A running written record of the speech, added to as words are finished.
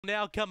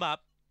now come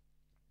up.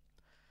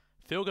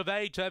 Field of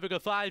 8 over to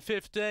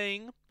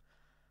 5:15.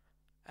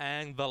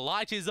 And the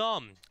light is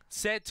on.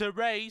 Set to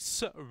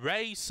race.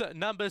 Race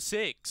number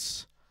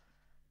 6.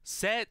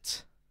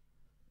 Set.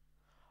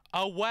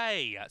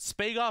 Away.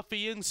 Speed off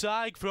the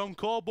inside from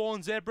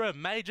Corborn Zebra.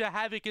 Major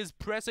Havoc is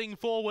pressing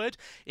forward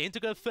into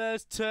the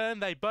first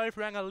turn. They both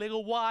ran a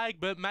little wide,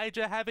 but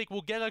Major Havoc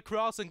will get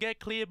across and get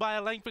clear by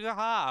a length and a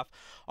half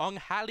on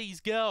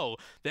Hallie's Girl.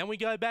 Then we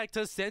go back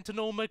to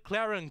Sentinel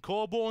McLaren,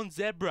 Corborn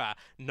Zebra,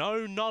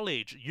 No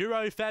Knowledge,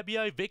 Euro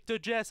Fabio, Victor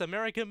Jess,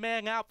 American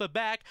Man out the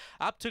back.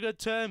 Up to the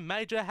turn,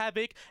 Major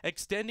Havoc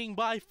extending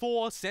by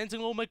 4.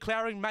 Sentinel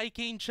McLaren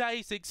making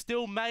chase. It's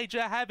still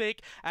Major Havoc,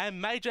 and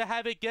Major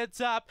Havoc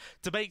gets up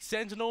to beat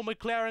Sentinel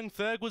McLaren.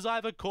 Third was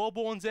either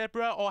Corborn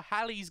Zebra or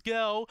Hallie's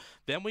Girl.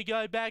 Then we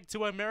go back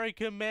to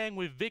American Man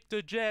with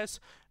Victor Jess,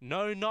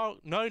 No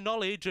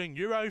Knowledge, and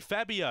Euro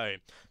Fabio.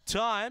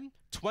 Time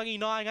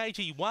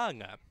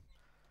 29.81.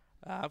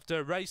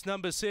 After race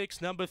number 6,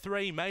 number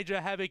 3,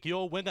 Major Havoc,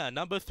 your winner.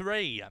 Number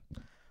 3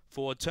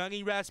 for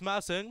Tony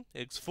Rasmussen.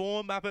 Its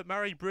form up at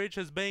Murray Bridge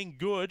has been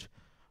good,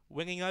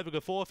 winning over the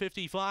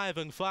 455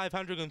 and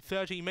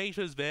 530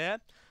 metres there.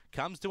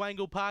 Comes to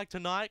Angle-Park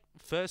tonight.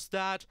 First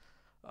start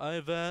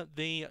over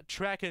the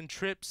track and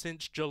trip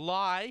since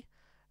July,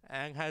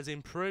 and has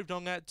improved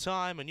on that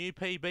time. A new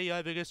PB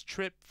over this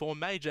trip for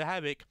Major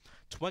Havoc,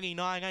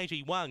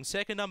 29.81.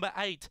 Second, number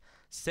 8,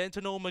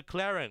 Sentinel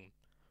McLaren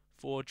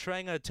for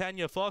trainer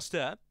Tanya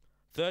Foster.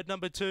 Third,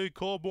 number 2,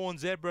 Corborn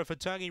Zebra for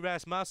Tony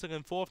Rasmussen.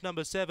 And fourth,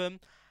 number 7,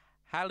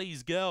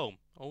 Hallie's Girl,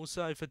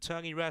 also for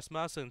Tony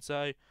Rasmussen.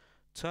 So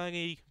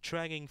Tony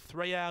training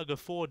 3 out of the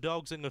 4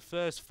 dogs in the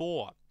first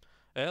 4.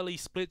 Early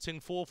splits in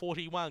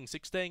 4:41,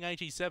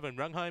 16:87,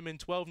 run home in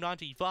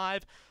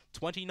 12:95,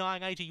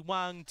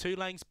 29.81, 2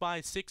 lengths by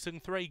 6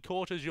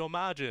 3/4 your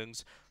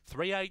margins.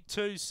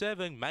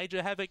 3.827,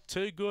 Major Havoc,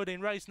 too good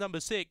in race number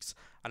 6.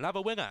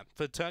 Another winner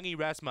for Tony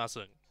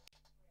Rasmussen.